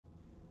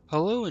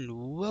Hello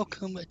and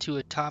welcome to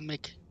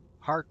Atomic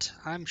Heart.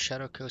 I'm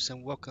Shadowcoast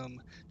and welcome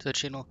to the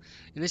channel.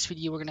 In this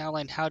video we're going to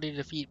outline how to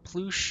defeat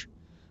Plyusch,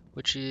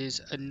 which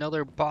is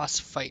another boss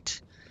fight.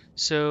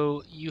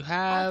 So you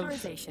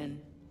have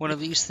one of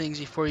these things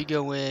before you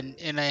go in,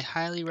 and I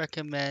highly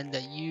recommend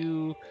that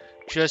you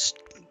just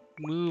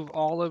move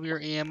all of your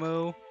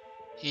ammo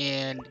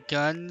and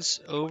guns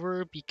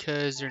over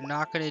because they're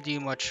not going to do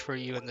much for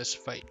you in this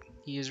fight.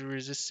 He is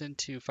resistant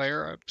to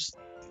firearms,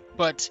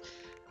 but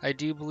I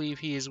do believe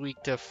he is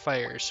weak to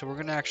fire, so we're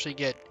going to actually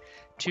get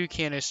 2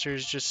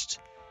 canisters.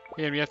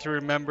 And we have to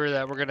remember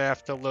that we're going to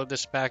have to load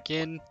this back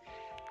in.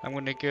 I'm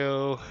going to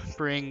go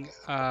bring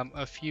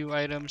a few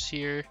items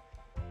here.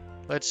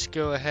 Let's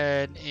go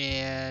ahead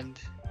and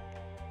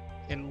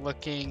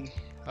looking,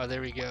 oh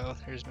there we go,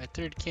 there's my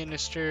 3rd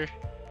canister.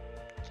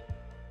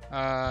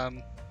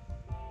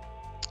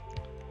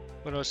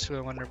 What else do I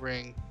want to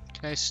bring?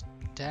 Can I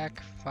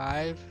stack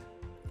 5?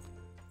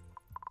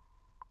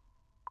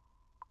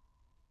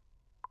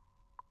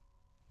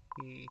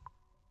 We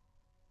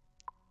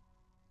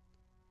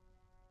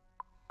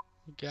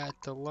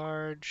got the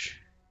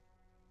large.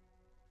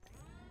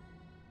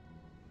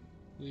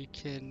 We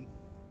can.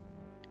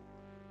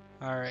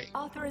 Alright.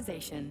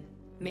 Authorization.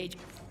 Major.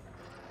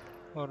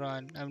 Hold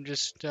on. I'm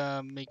just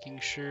making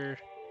sure.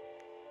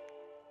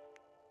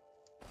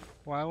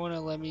 Why won't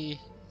it let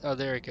me? Oh,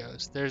 there it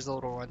goes. There's the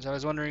little ones. I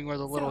was wondering where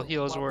the little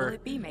heals were. Will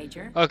it be,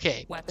 Major?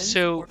 Okay. Weapons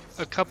so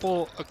a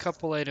couple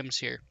items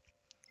here.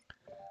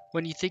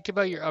 When you think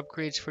about your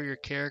upgrades for your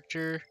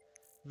character,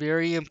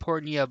 very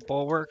important you have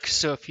bulwark.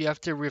 So if you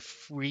have to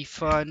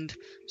refund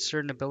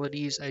certain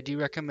abilities, I do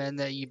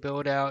recommend that you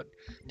build out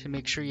to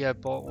make sure you have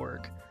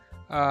bulwark.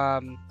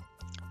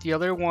 The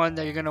other one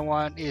that you're going to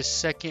want is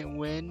second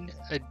wind.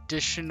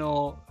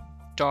 Additional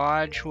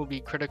dodge will be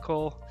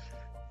critical.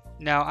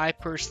 Now I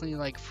personally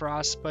like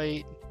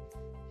frostbite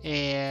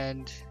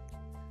and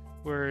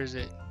where is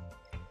it?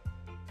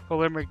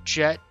 Polymeric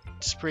jet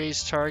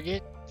sprays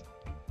target.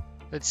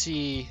 Let's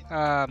see,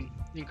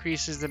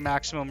 increases the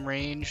maximum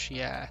range,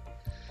 yeah.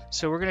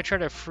 So we're gonna try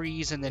to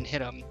freeze and then hit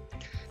them.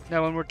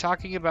 Now when we're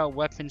talking about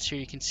weapons here,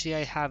 you can see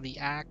I have the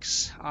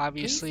axe.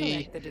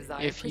 Obviously,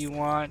 if you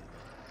want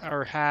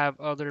or have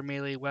other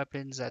melee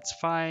weapons, that's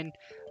fine.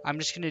 I'm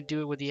just gonna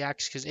do it with the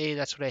axe because A,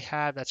 that's what I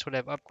have, that's what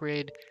I've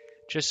upgraded.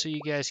 Just so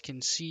you guys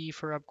can see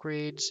for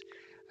upgrades,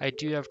 I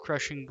do have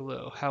crushing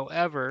blow.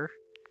 However,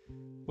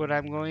 what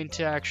I'm going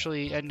to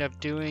actually end up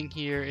doing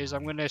here is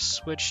I'm gonna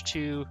switch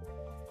to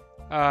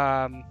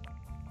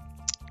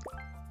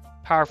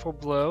powerful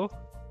blow.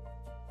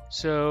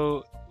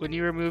 So when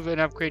you remove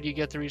an upgrade, you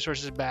get the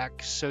resources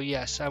back. So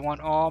yes, I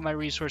want all my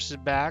resources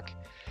back.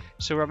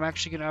 So I'm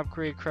actually going to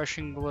upgrade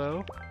crushing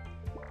blow.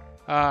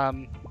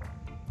 I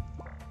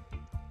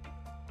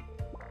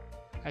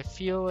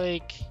feel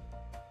like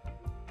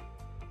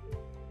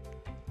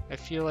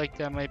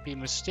that might be a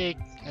mistake.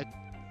 It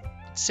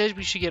says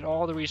we should get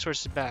all the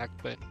resources back,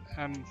 but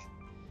I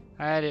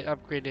had it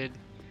upgraded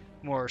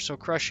more. So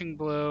crushing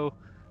blow,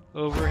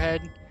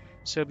 overhead.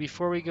 So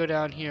before we go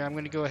down here, I'm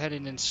going to go ahead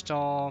and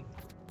install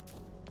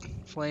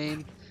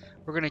flame.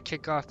 We're going to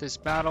kick off this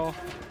battle.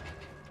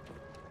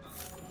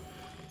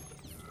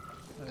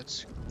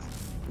 Let's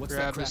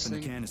grab this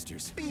thing.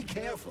 Canisters? Be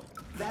careful.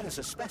 That is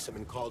a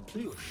specimen called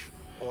Plyusch,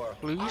 or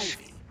Plyusch?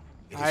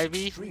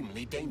 Ivy.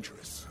 Extremely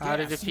dangerous. How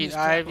to defeat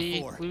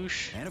Ivy,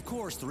 Plyusch. And of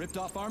course, the ripped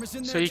off arm is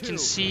in there So you too. can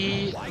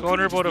see Why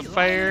vulnerable to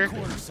fire.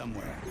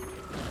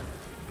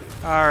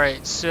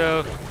 Alright,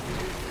 so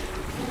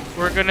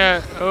we're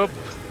gonna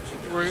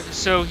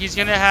so he's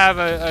gonna have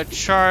a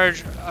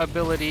charge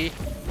ability,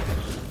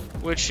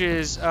 which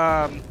is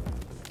what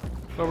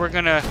we're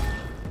gonna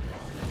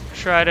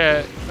try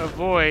to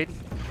avoid.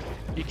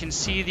 You can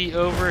see the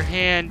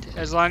overhand,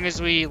 as long as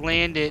we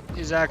land it,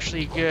 is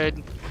actually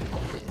good.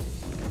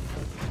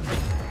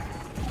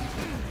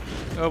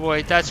 Oh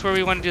boy, that's where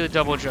we want to do the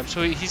double jump.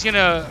 So he's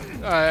gonna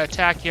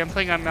attack you. I'm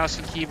playing on mouse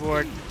and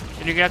keyboard,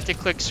 and you're gonna have to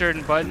click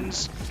certain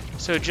buttons.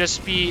 So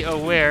just be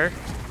aware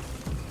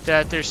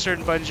that there's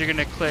certain buttons you're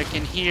gonna click,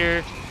 and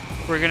here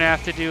we're gonna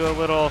have to do a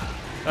little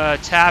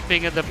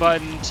tapping of the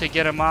button to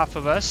get him off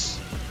of us.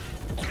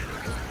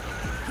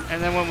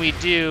 And then when we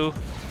do,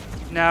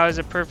 now is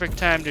a perfect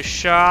time to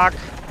shock,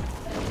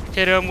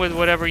 hit him with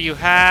whatever you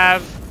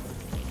have.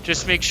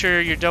 Just make sure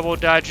you're double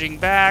dodging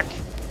back.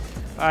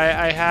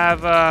 I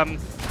have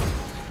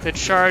the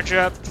charge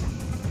up.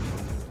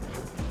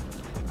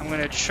 I'm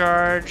gonna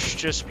charge,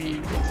 just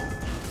be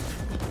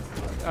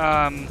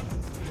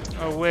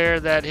aware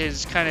that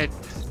his kind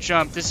of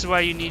jump, this is why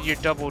you need your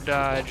double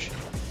dodge.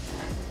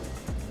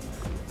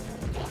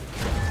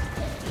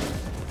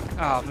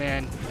 Oh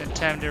man, I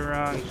timed it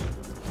wrong.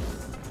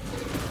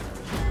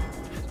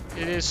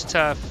 It is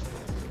tough.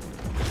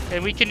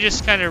 And we can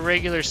just kind of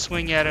regular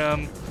swing at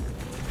him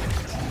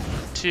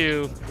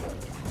too.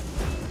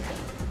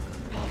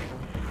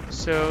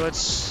 So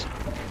let's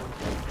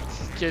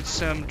get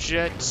some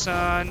jets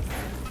on.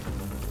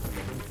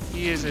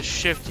 He is a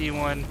shifty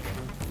one.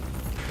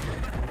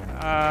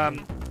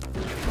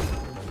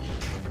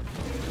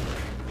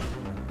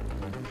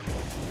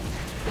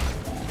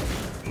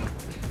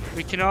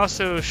 We can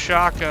also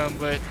shock him,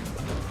 but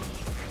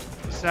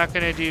it's not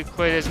going to do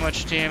quite as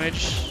much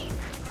damage.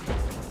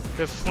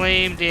 The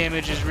flame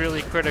damage is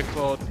really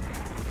critical.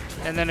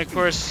 And then of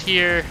course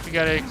here, we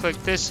got to click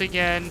this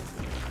again.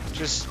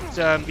 Just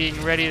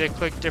being ready to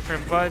click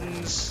different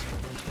buttons.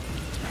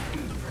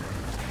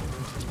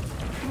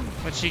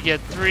 Once you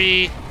get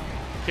 3,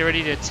 get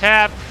ready to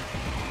tap.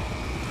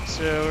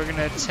 So we're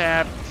gonna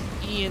tap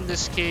E in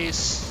this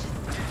case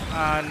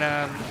on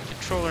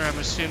controller. I'm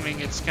assuming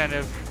it's kind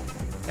of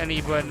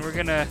any button. We're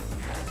gonna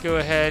go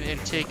ahead and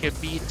take a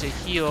beat to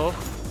heal.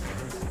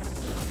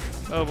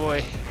 Oh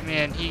boy,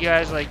 man, he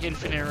got like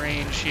infinite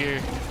range here,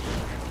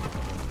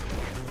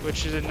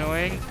 which is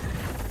annoying.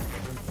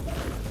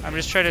 I'm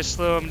just trying to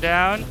slow him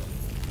down.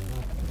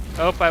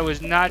 Oh, I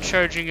was not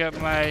charging up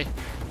my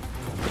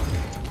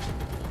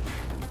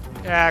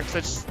axe.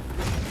 Let's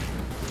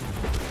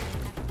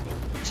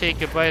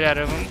take a bite out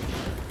of him.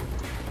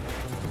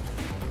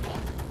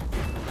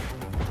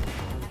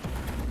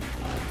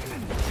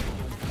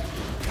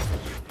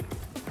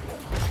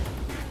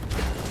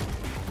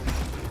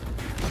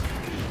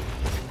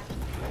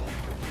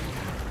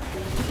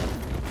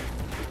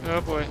 Oh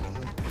boy.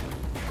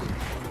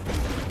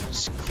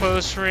 Just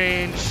close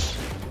range,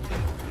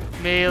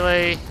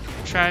 melee,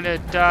 trying to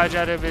dodge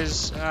out of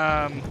his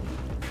oh,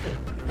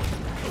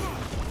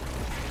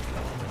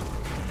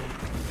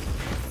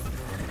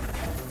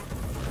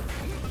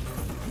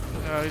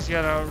 he's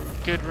got a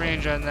good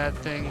range on that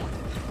thing.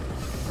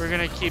 We're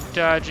gonna keep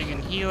dodging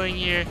and healing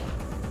here.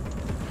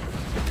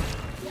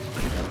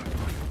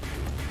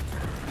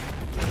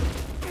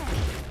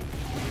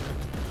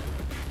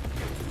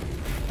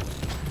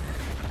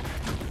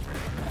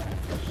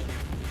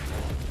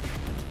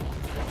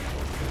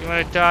 You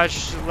want to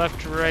dodge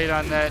left to right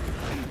on that.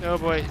 Oh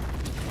boy,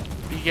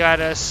 you got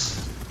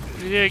us.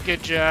 You did a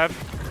good job.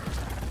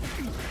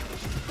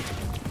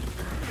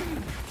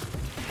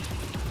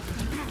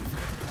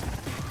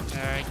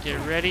 Alright, get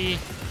ready.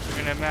 We're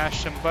gonna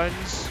mash some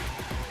buttons.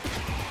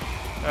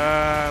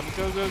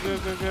 Go, go, go,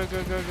 go, go,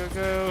 go, go, go,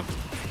 go.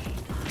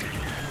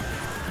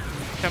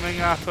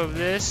 Coming off of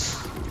this,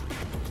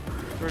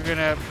 we're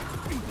gonna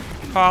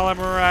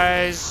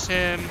polymerize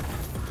him.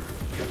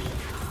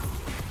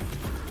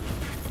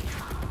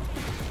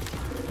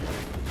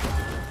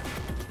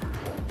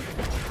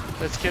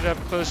 Let's get up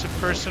close and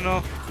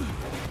personal.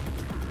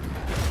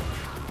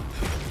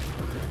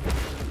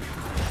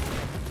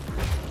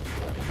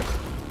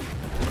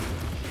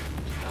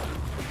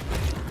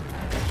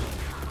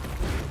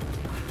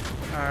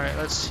 Alright,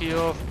 let's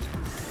heal.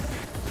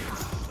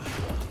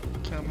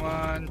 Come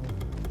on.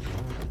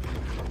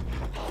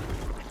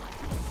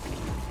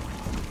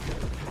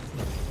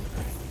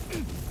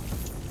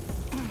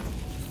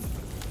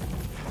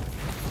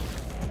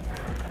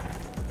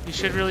 You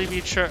should really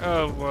be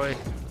oh boy.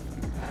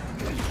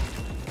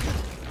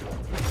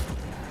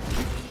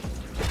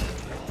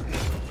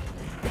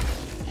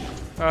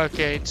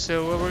 Okay,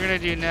 so what we're gonna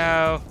do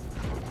now,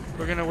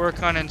 we're gonna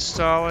work on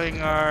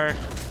installing our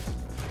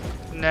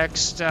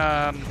next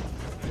so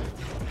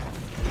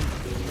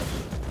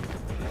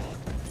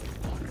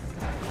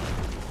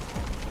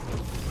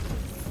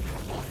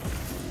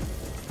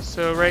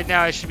right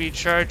now I should be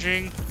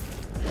charging,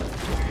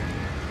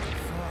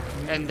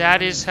 and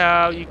that is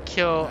how you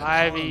kill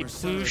Ivy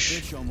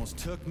Plyusch. Almost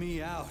took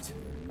me out.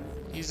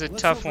 He's a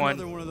tough one.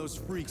 Another one of those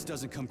freaks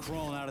doesn't come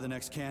crawling out of the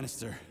next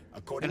canister.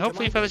 And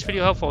hopefully you found this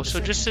video helpful. So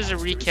just as a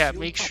recap,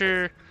 make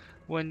sure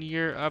when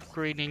you're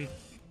upgrading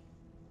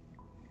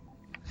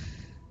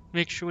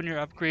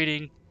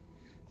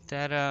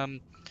that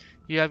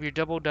you have your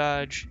double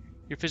dodge,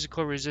 your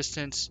physical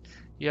resistance,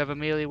 you have a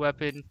melee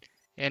weapon,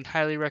 and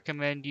highly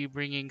recommend you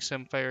bringing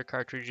some fire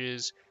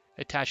cartridges,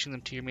 attaching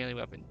them to your melee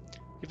weapon.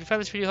 If you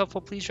found this video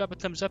helpful, please drop a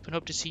thumbs up and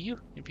hope to see you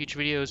in future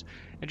videos.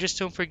 And just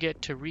don't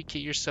forget to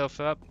re-kit yourself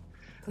up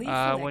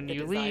when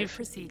you leave,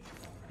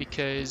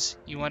 because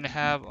you want to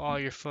have all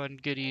your fun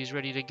goodies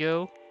ready to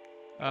go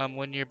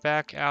when you're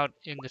back out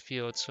in the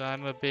field. So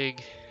I'm a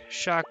big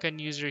shotgun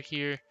user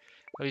here,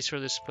 at least for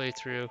this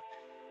playthrough.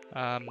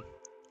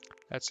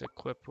 That's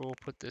equip. We'll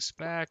put this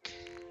back.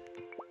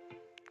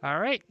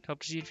 Alright, hope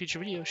to see you in future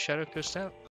videos. Shadow Coast out.